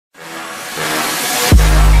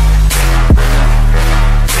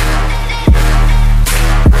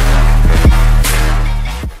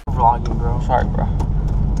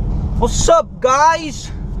What's up,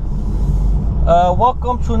 guys?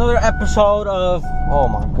 Welcome to another episode of, oh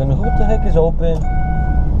my goodness, what the heck is open?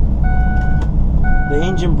 The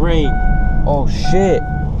engine brake. Oh shit.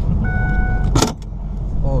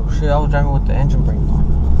 Oh shit, I was driving with the engine brake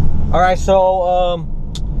on. Alright, so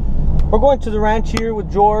we're going to the ranch here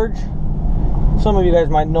with George. Some of you guys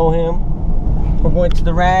might know him. We're going to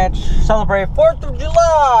the ranch, celebrate 4th of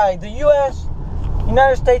July, the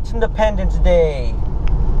United States Independence Day.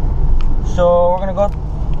 So we're gonna go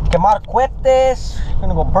quemar cohetes, we're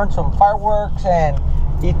gonna go burn some fireworks and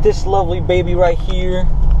eat this lovely baby right here.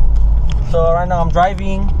 So right now I'm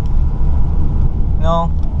driving, you know,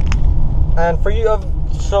 and for you,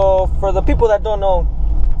 so for the people that don't know,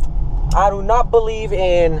 I do not believe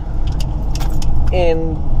in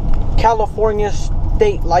California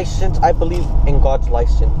state license. I believe in God's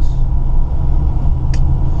license.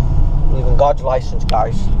 I believe in God's license,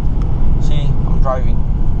 guys. See, I'm driving.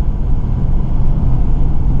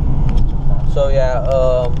 So yeah,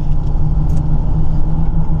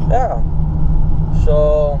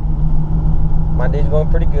 so my day's going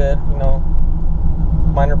pretty good, you know,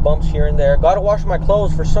 minor bumps here and there. Gotta wash my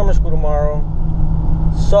clothes for summer school tomorrow.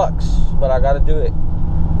 Sucks, but I gotta do it.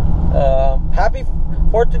 Happy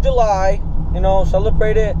 4th of July, you know,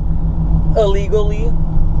 celebrate it illegally.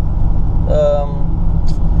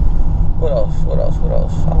 What else?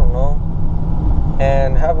 I don't know.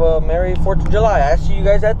 And have a merry 4th of July. I see you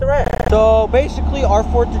guys at the ranch. So basically our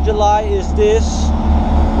 4th of July is this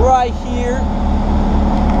right here.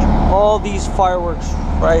 All these fireworks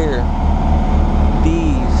right here.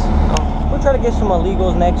 These. We'll try to get some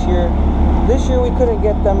illegals next year. This year we couldn't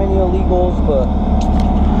get that many illegals, but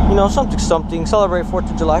you know, something. Celebrate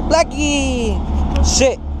 4th of July. Blackie!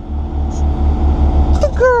 Shit!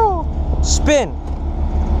 Good girl! Spin!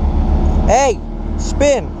 Hey!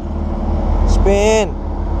 Spin! Spin!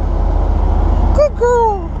 Good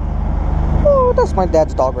girl! Oh, that's my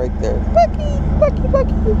dad's dog right there. Blackie!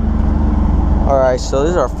 Alright, so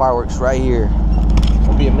these are fireworks right here.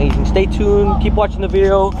 It'll be amazing. Stay tuned. Keep watching the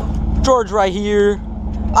video. George right here.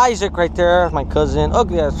 Isaac right there. My cousin.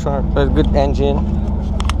 Ugly ass truck. Good engine.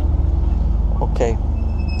 Okay.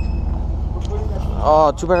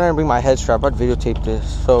 Oh, too bad I didn't bring my head strap. I'd videotape this.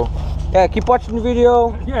 So, yeah, keep watching the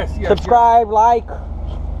video. Yes. Subscribe, like.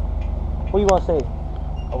 What do you want to say?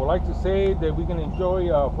 I would like to say that we can enjoy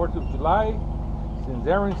 4th of July. Since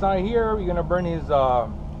Aaron's not here, we're gonna burn his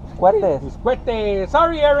cohetes.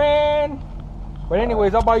 Sorry, Aaron. But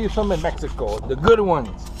anyways, I'll buy you some in Mexico, the good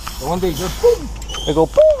ones, the ones they just boom. They go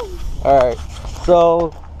boom. All right.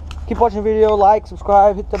 So keep watching the video, like,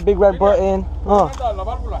 subscribe, hit the big red button.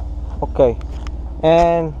 Okay.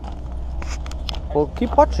 And we'll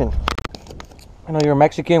keep watching. I know you're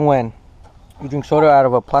Mexican when you drink soda out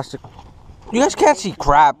of a plastic. You guys can't see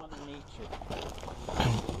crap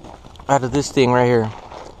out of this thing right here.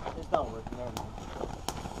 It's not working.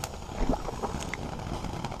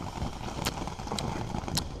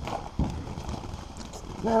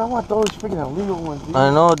 Man, I want those freaking illegal ones, dude. I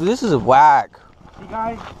know, dude, this is whack. See,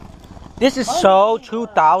 guys? This is so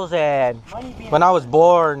 2000. When I was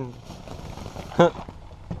born. Hi,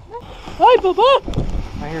 Papa.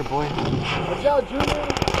 Right here, boy. Watch out, Junior.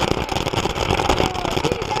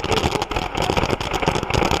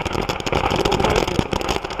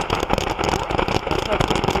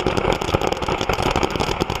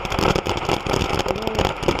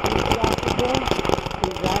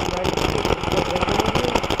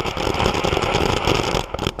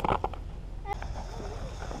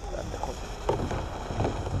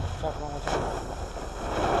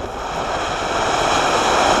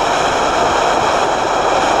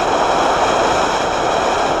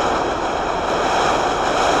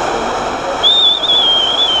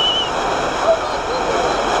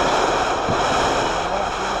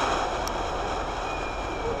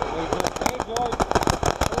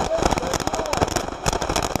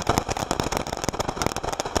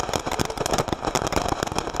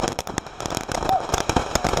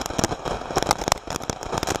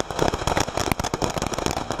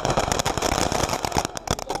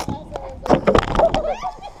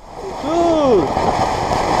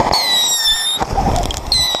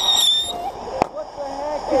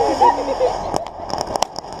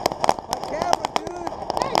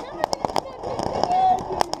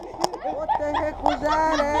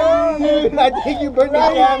 I think you burned the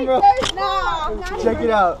camera. Check it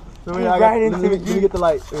out. Let me get the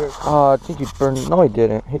light. I think he burned. No, he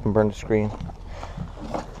didn't. He didn't burn the screen.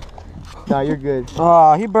 Nah, you're good.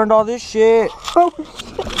 He burned all this shit.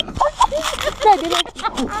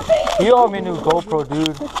 You owe me a new GoPro,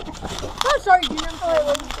 dude. I'm sorry, dude.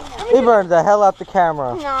 They burned the hell out the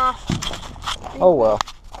camera. Nah. Oh well.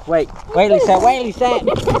 Wait, Lisa. God,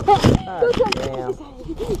 damn.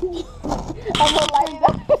 I'm gonna light it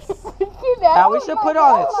up. Now we should put it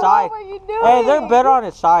on its side. Hey, they're better on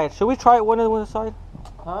its side. Should we try it one on the side?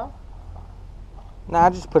 Huh? Nah, I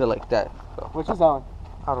just put it like that. So. Which is on?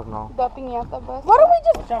 I don't know. The thingy out the bus. Why don't we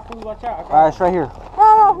just... Watch out, fool, watch out. Alright, it's right here.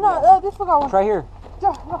 No, this one got one. It's right here.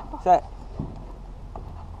 No. What's that?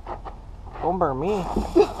 Don't burn me.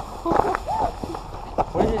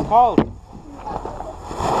 What is it called?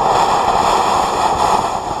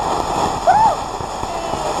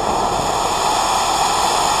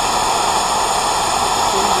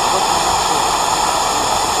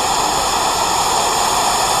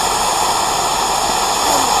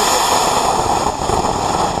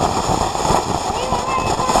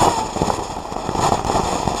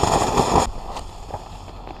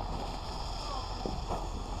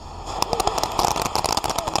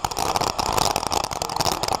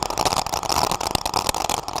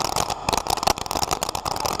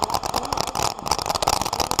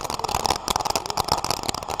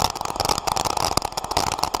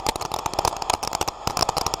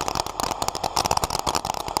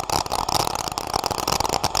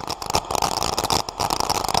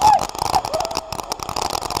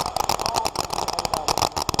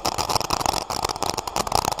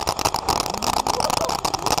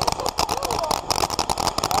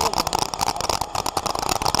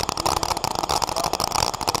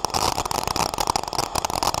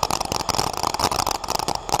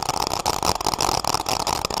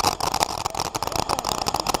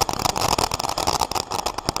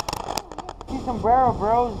 Sombrero,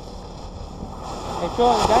 bros. Hey, show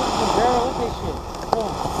him. That's a sombrero. Look at this shit. Show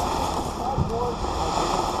him.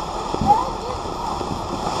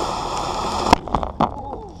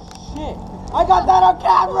 Shit. I got that on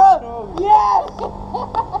camera! Yes!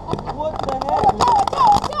 What the heck?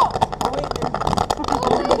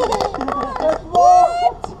 There's more!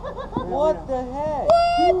 What the heck?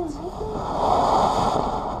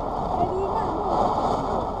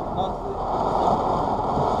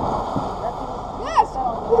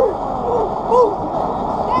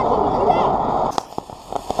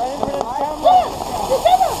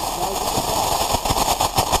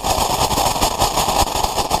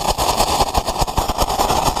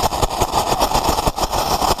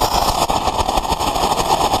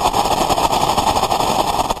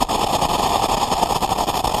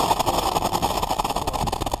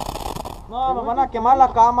 No, nos van a quemar la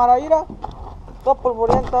cámara, mira. Todo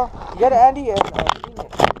polvoriento. Get it, Andy, and clean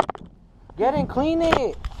it. Get it and clean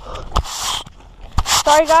it.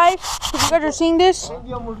 Sorry, guys. If you guys are seeing this.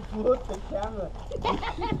 Andy almost blew up the camera.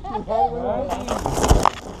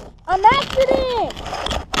 An accident.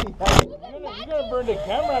 You're gonna burn the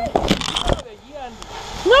camera.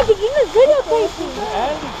 No, because you're just videotaping.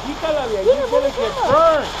 Andy, quítala de ahí. You're gonna get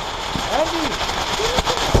burned. Andy.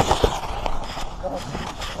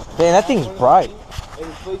 Dang, that thing's bright.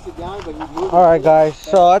 Alright, guys.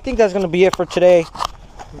 So I think that's going to be it for today.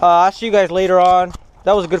 I'll see you guys later on.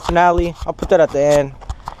 That was a good finale. I'll put that at the end.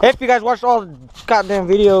 If you guys watched all the goddamn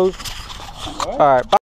videos. Alright, bye.